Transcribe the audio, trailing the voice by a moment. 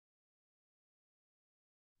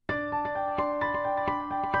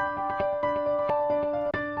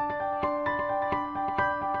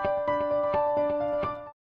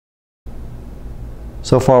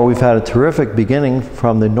So far we've had a terrific beginning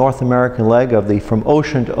from the North American leg of the From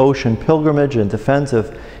Ocean to Ocean pilgrimage in defense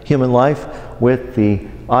of human life with the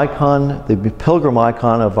icon, the pilgrim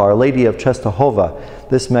icon of Our Lady of Czestochowa.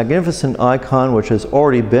 This magnificent icon, which has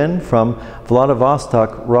already been from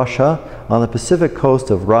Vladivostok, Russia, on the Pacific coast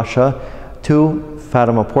of Russia, to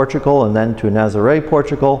Fatima, Portugal, and then to Nazaré,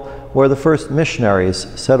 Portugal, where the first missionaries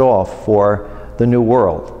set off for the New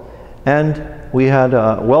World. And we had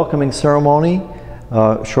a welcoming ceremony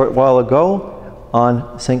a short while ago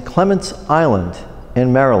on St. Clement's Island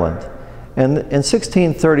in Maryland. And in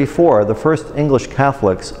 1634, the first English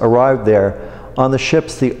Catholics arrived there on the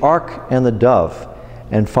ships the Ark and the Dove,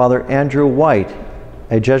 and Father Andrew White,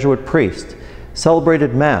 a Jesuit priest,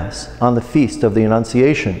 celebrated Mass on the Feast of the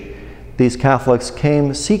Annunciation. These Catholics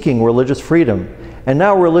came seeking religious freedom, and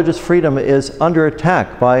now religious freedom is under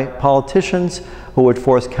attack by politicians who would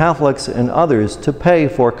force Catholics and others to pay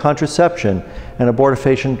for contraception and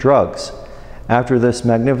abortifacient drugs. After this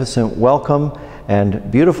magnificent welcome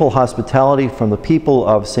and beautiful hospitality from the people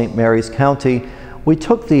of St. Mary's County, we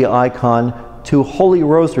took the icon to Holy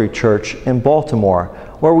Rosary Church in Baltimore,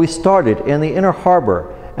 where we started in the Inner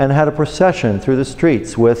Harbor and had a procession through the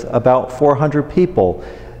streets with about 400 people.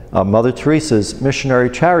 Mother Teresa's missionary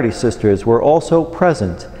charity sisters were also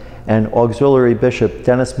present, and Auxiliary Bishop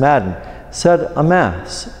Dennis Madden said a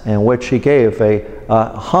Mass in which he gave a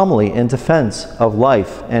homily in defense of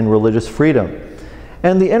life and religious freedom.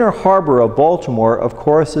 And the Inner Harbor of Baltimore, of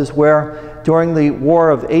course, is where, during the War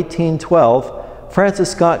of 1812,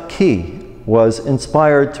 Francis Scott Key was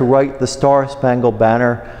inspired to write the Star-Spangled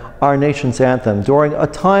Banner, our nation's anthem, during a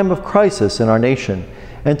time of crisis in our nation.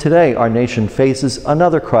 And today our nation faces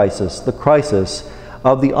another crisis, the crisis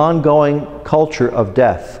of the ongoing culture of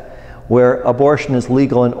death, where abortion is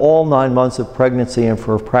legal in all 9 months of pregnancy and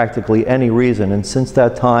for practically any reason. And since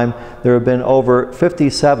that time, there have been over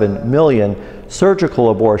 57 million surgical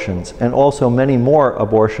abortions and also many more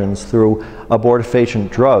abortions through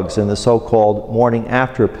abortifacient drugs in the so-called morning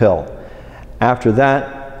after pill. After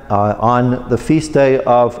that, on the feast day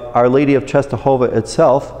of Our Lady of Czestochowa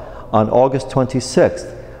itself, on August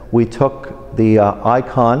 26th, we took the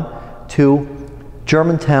icon to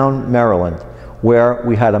Germantown, Maryland, where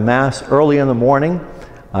we had a Mass early in the morning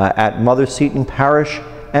at Mother Seton Parish,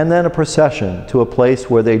 and then a procession to a place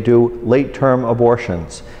where they do late-term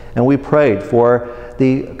abortions. And we prayed for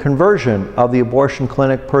the conversion of the abortion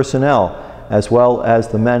clinic personnel, as well as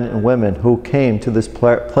the men and women who came to this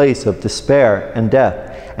place of despair and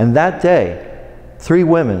death. And that day, 3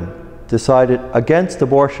 women decided against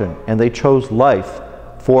abortion, and they chose life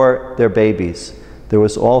for their babies. There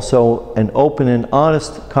was also an open and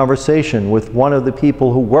honest conversation with one of the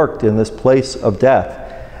people who worked in this place of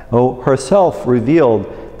death, who herself revealed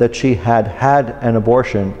that she had had an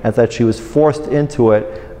abortion and that she was forced into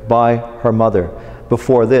it by her mother.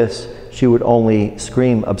 Before this, she would only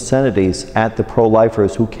scream obscenities at the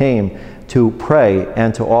pro-lifers who came to pray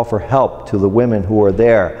and to offer help to the women who were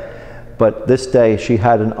there. But this day she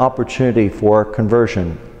had an opportunity for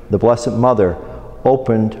conversion. The Blessed Mother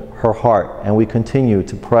opened her heart, and we continue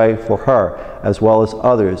to pray for her as well as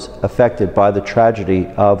others affected by the tragedy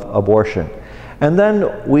of abortion. And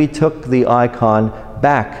then we took the icon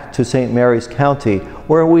back to St. Mary's County,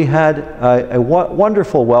 where we had a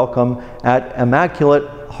wonderful welcome at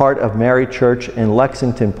Immaculate Heart of Mary Church in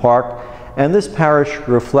Lexington Park. And this parish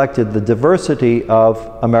reflected the diversity of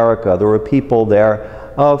America. There were people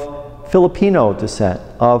there of Filipino descent,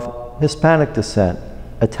 of Hispanic descent,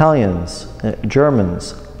 Italians,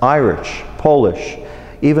 Germans, Irish, Polish,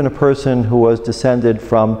 even a person who was descended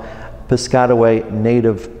from Piscataway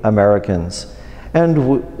Native Americans.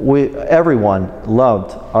 And everyone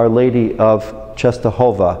loved Our Lady of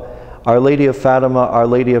Czestochowa, Our Lady of Fatima, Our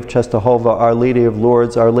Lady of Czestochowa, Our Lady of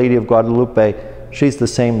Lourdes, Our Lady of Guadalupe. She's the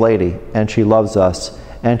same lady, and she loves us,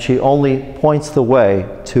 and she only points the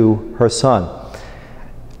way to her Son.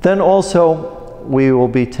 Then also we will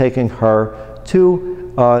be taking her to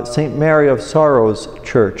St. Mary of Sorrows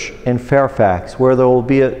Church in Fairfax, where there will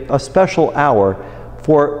be a special hour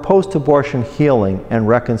for post-abortion healing and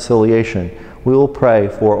reconciliation. We will pray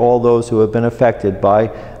for all those who have been affected by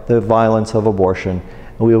the violence of abortion,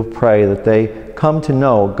 and we will pray that they come to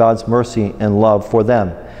know God's mercy and love for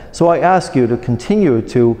them. So I ask you to continue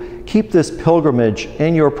to keep this pilgrimage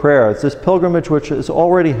in your prayers, this pilgrimage which is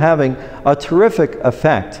already having a terrific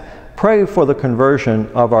effect. Pray for the conversion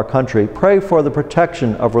of our country. Pray for the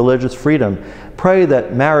protection of religious freedom. Pray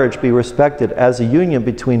that marriage be respected as a union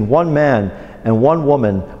between one man and one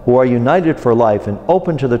woman who are united for life and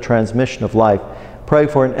open to the transmission of life. Pray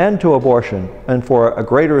for an end to abortion and for a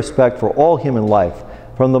greater respect for all human life,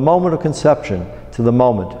 from the moment of conception to the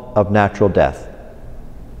moment of natural death.